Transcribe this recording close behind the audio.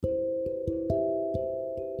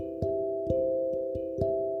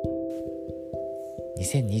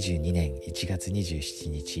2022年1月27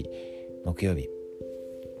日木曜日、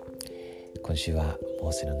今週は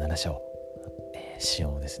モーセの7章、シ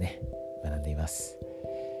オンをですね学んでいます。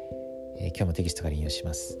今日もテキストから引用し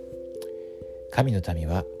ます。神の民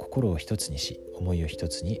は心を一つにし、思いを一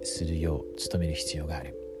つにするよう努める必要があ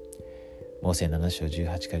る。モーセ7章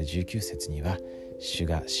18から19節には、主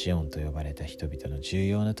がシオンと呼ばれた人々の重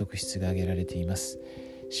要な特質が挙げられています。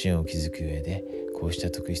シオンを築く上でこうし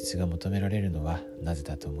た特質が求められるのはなぜ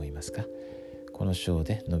だと思いますか？この章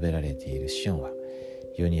で述べられているシオンは、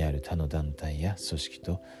世にある他の団体や組織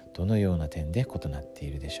とどのような点で異なって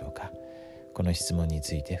いるでしょうか？この質問に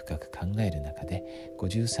ついて深く考える中で、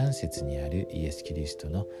53節にあるイエス・キリスト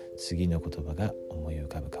の次の言葉が思い浮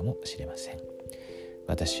かぶかもしれません。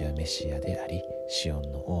私はメシアであり、シオン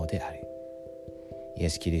の王である。イエ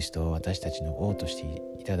ス・キリストを私たちの王として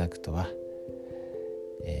いただくとは、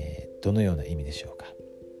どのような意味でしょうか？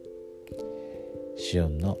シオ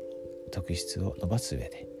ンの特質を伸ばす上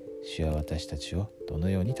で、主は私たちをどの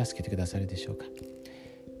ように助けてくださるでしょうか？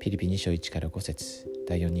ピリピ2章1から5節、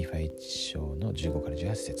第4ニファ1章の15から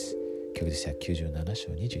18節、教会で97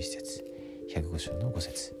章21節、105章の5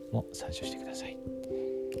節も参照してください。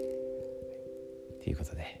というこ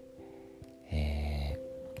とで、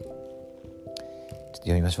ちょっと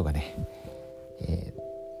読みましょうかね。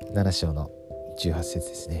7章の18節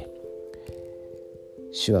ですね。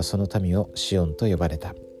主はその民をシオンと呼ばれ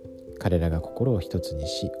た。彼らが心を一つに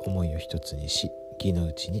し、思いを一つにし、義の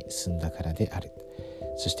うちに住んだからである。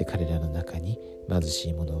そして彼らの中に貧し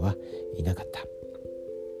い者はいなかった。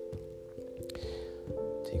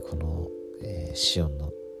というこの、シオン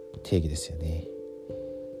の定義ですよね。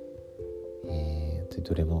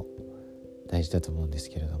どれも大事だと思うんです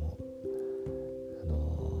けれども、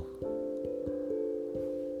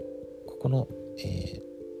ここの、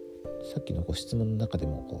さっきのご質問の中で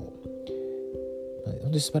も本当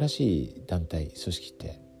に素晴らしい団体組織っ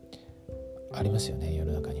てありますよね。世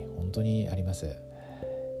の中に本当にあります。本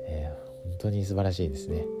当に素晴らしいです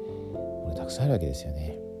ね。これたくさんあるわけですよ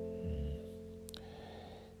ね。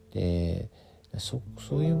で、そ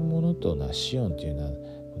ういうものとシオンというのは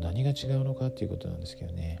何が違うのかということなんですけ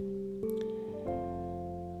どね。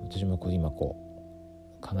私も今考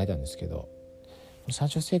えたんですけど、三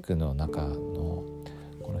章聖句の中の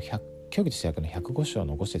この教義としては105章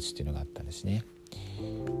の5節っていうのがあったんですね。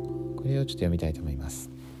これをちょっと読みたいと思います。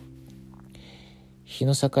日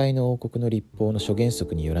の境の王国の立法の諸原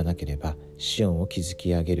則によらなければ、シオンを築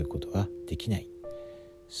き上げることはできない。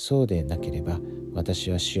そうでなければ、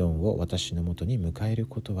私はシオンを私のもとに迎える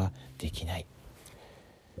ことはできない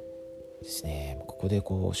ですね。ここで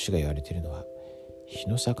主が言われているのは、日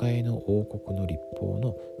の境の王国の立法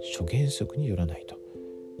の諸原則によらないと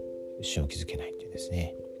シオンを築けないというんです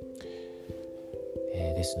ね。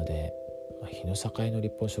ですので、日の境の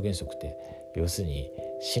立法諸原則って要するに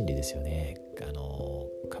真理ですよね。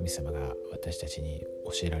神様が私たちに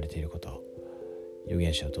教えられていること、預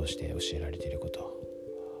言者を通して教えられていること、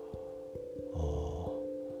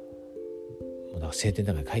聖典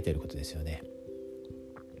の中に書いてあることですよね。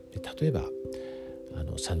で、例えば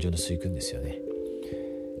三条の水訓ですよね。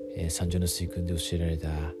三条の水訓で教えられた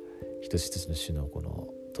一つ一つの種のこの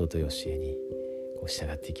尊い教えに従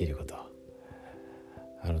って生きること、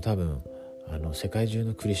多分世界中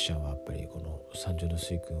のクリスチャンはやっぱりこの三条の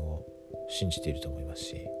水訓を信じていると思います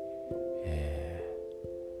し、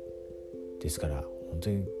ですから本当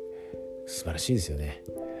に素晴らしいですよね。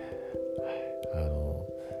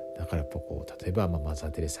だからやっぱ例えばマザ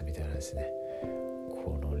ー・テレサみたいなですね、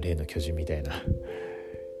この霊の巨人みたいな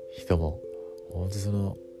人も本当そ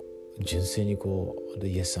の純粋にイ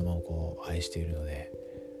エス様を愛しているので、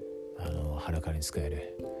腹からに仕え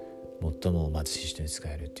る、最も貧しい人に仕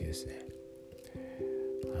えるっていうですね、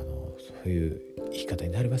そういう生き方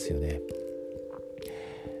になりますよね。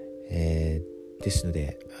ですの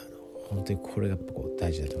で本当にこれが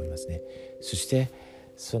大事だと思いますね。そして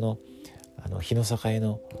その日の境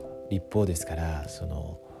の立法ですから、そ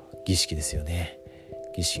の儀式ですよね。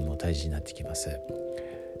儀式も大事になってきます。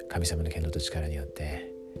神様の権能と力によって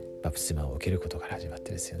バプテスマを受けることから始まっ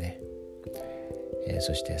てですよね。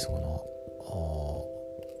そしてその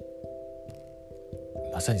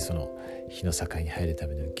まさにその日の境に入るた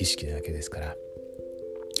めの儀式なわけですから、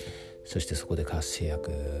そしてそこで交わす制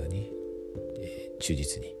約に忠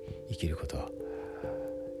実に生きること、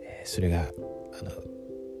それが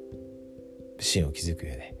信を築く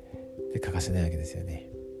上で欠かせないわけですよね。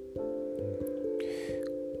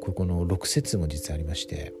この6節も実はありまし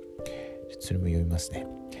て、それも読みますね。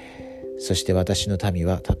そして私の民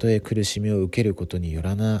はたとえ苦しみを受けることによ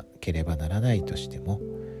らなければならないとしても、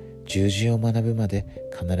従順を学ぶまで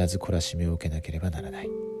必ず懲らしめを受けなければならない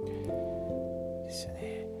ですよ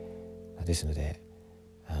ね。ですので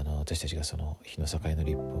私たちがその日の境の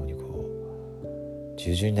律法に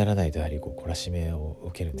従順にならないとやはり懲らしめを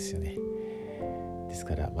受けるんですよね。です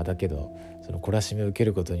から、だけどその懲らしめを受け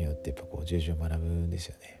ることによってやっぱ従順を学ぶんです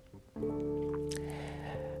よね。は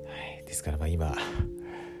い、ですから今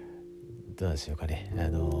どうなんでしょうかね。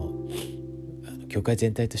教会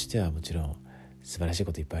全体としてはもちろん素晴らしい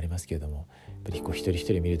こといっぱいありますけれども、やっぱり一人一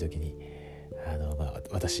人見るときに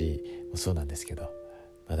私もそうなんですけど、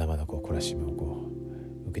まだまだ懲らしめを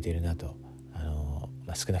受けているなと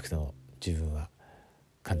少なくとも自分は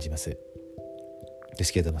感じます。で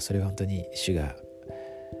すけれども、それは本当に主が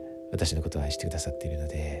私のことを愛してくださっているの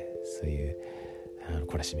で、そういう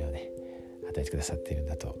懲らしめをね与えてくださっているん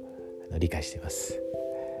だと理解しています。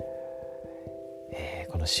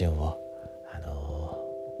このシオンを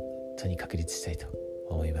本当に確立したいと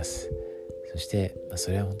思います。そして、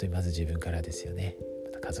それは本当にまず自分からですよね。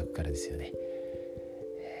また家族からですよね。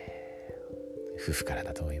夫婦から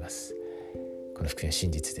だと思います。この福音は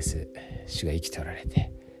真実です。主が生きておられ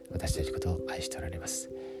て私たちのことを愛しておられま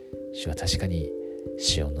す。主は確かに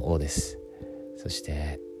シオンの王です。そし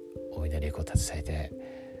て大いなる栄光を携えて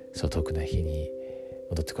そう遠くない日に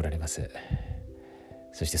戻ってこられます。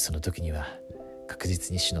そしてその時には確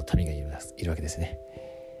実に主の民がいるわけですね。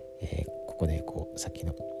ここでさっき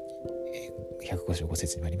の105章5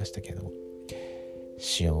節にもありましたけれども、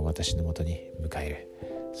シオンを私のもとに迎える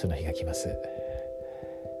その日が来ます。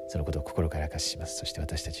そのことを心から明かします。そして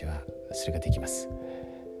私たちはそれができます。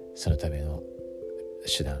そのための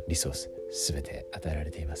手段、リソースすべて与えら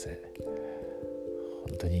れています。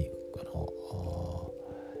本当に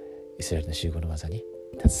イスラエルの集合の技に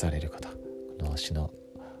携われること、この主の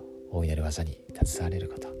大いなる技に携われる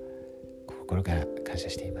こと、心から感謝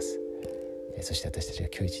しています。そして私たちが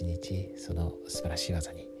今日一日その素晴らしい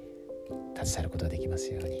技に携わることができま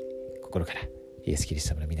すように、心からイエス・キリ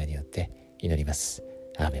ストの皆によって祈ります。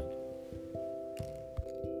アーメン。